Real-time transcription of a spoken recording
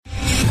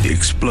The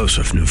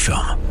explosive new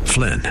film,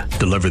 Flynn,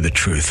 Deliver the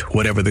Truth,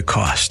 Whatever the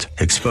Cost,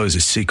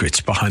 exposes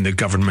secrets behind the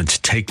government's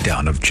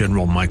takedown of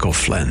General Michael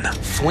Flynn.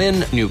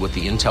 Flynn knew what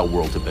the intel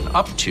world had been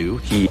up to.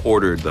 He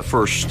ordered the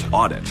first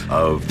audit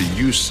of the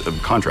use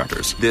of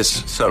contractors.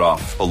 This set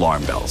off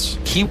alarm bells.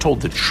 He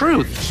told the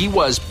truth. He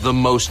was the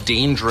most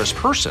dangerous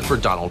person for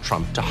Donald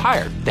Trump to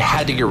hire. They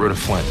had to get rid of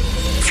Flynn.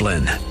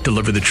 Flynn,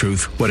 Deliver the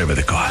Truth, Whatever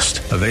the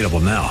Cost. Available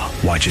now.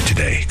 Watch it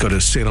today. Go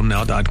to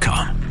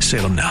salemnow.com.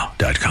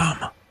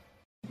 salemnow.com.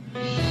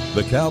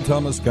 The Cal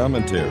Thomas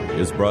Commentary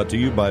is brought to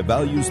you by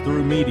Values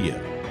Through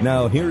Media.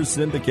 Now here's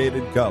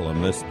syndicated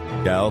columnist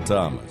Cal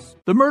Thomas.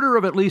 The murder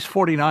of at least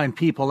 49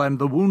 people and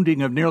the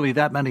wounding of nearly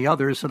that many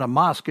others in a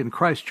mosque in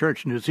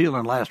Christchurch, New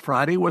Zealand last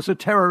Friday was a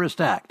terrorist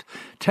act.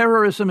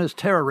 Terrorism is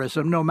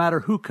terrorism no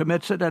matter who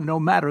commits it and no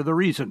matter the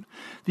reason.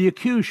 The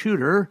accused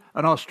shooter,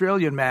 an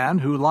Australian man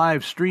who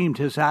live-streamed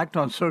his act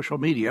on social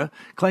media,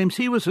 claims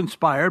he was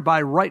inspired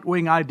by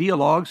right-wing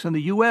ideologues in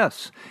the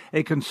U.S.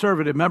 A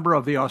conservative member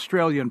of the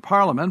Australian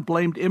Parliament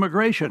blamed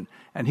immigration,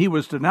 and he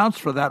was denounced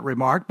for that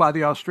remark by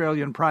the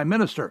Australian Prime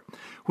Minister.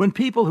 When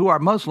people who are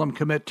Muslim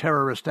commit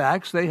terrorist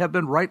acts, they have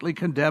been rightly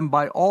condemned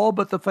by all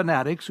but the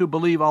fanatics who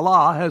believe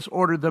Allah has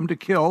ordered them to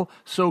kill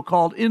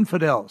so-called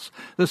infidels.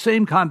 The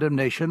same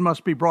condemnation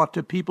must be brought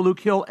to people who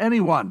kill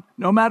anyone,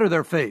 no matter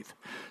their faith.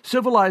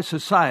 Civilized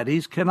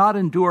societies cannot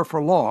endure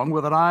for long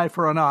with an eye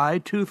for an eye,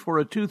 tooth for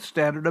a tooth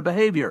standard of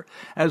behavior.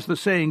 As the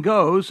saying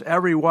goes,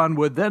 everyone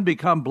would then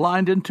become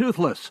blind and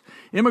toothless.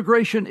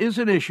 Immigration is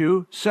an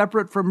issue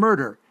separate from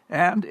murder,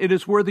 and it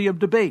is worthy of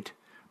debate.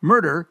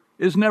 Murder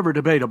is never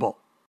debatable.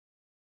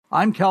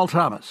 I'm Cal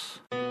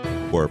Thomas.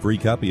 For a free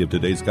copy of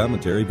today's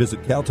commentary,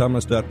 visit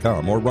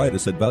calthomas.com or write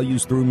us at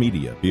Values Through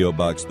Media, P.O.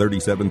 Box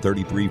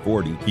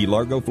 373340, Key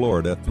Largo,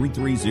 Florida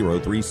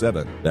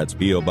 33037. That's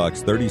P.O.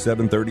 Box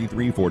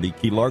 373340,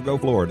 Key Largo,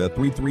 Florida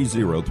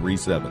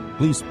 33037.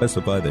 Please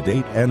specify the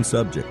date and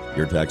subject.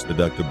 Your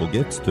tax-deductible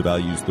gifts to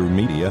Values Through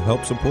Media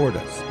help support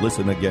us.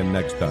 Listen again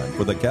next time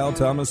for the Cal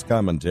Thomas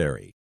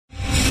Commentary.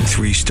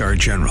 3-star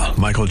General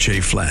Michael J.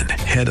 Flynn,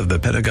 head of the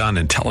Pentagon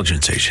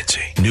Intelligence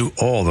Agency, knew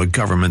all the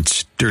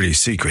government's dirty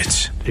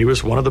secrets. He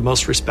was one of the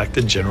most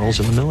respected generals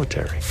in the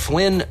military.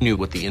 Flynn knew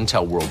what the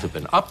intel world had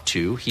been up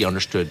to. He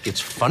understood its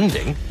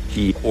funding.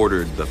 He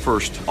ordered the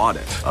first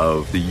audit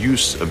of the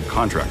use of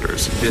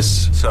contractors.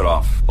 This set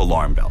off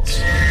alarm bells.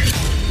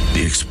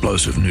 The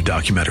explosive new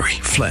documentary,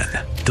 Flynn,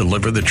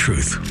 Deliver the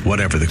Truth,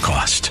 Whatever the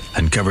Cost,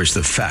 uncovers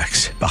the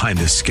facts behind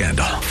this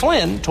scandal.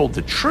 Flynn told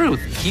the truth.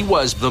 He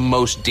was the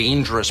most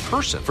dangerous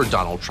person for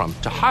Donald Trump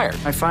to hire.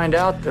 I find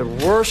out the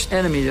worst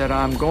enemy that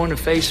I'm going to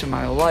face in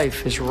my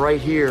life is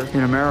right here in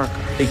America.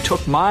 They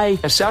took my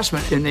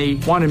assessment and they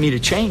wanted me to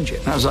change it.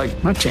 And I was like,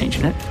 I'm not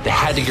changing it. They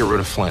had to get rid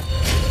of Flynn.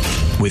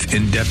 With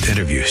in-depth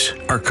interviews,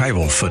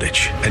 archival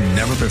footage, and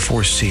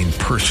never-before-seen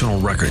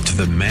personal records of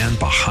the man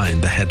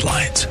behind the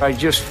headlines. I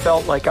just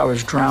felt like I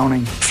was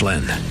drowning.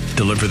 Flynn,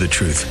 Deliver the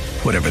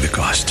Truth, Whatever the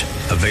Cost.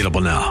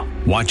 Available now.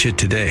 Watch it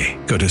today.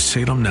 Go to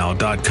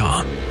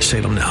salemnow.com.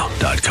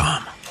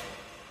 salemnow.com.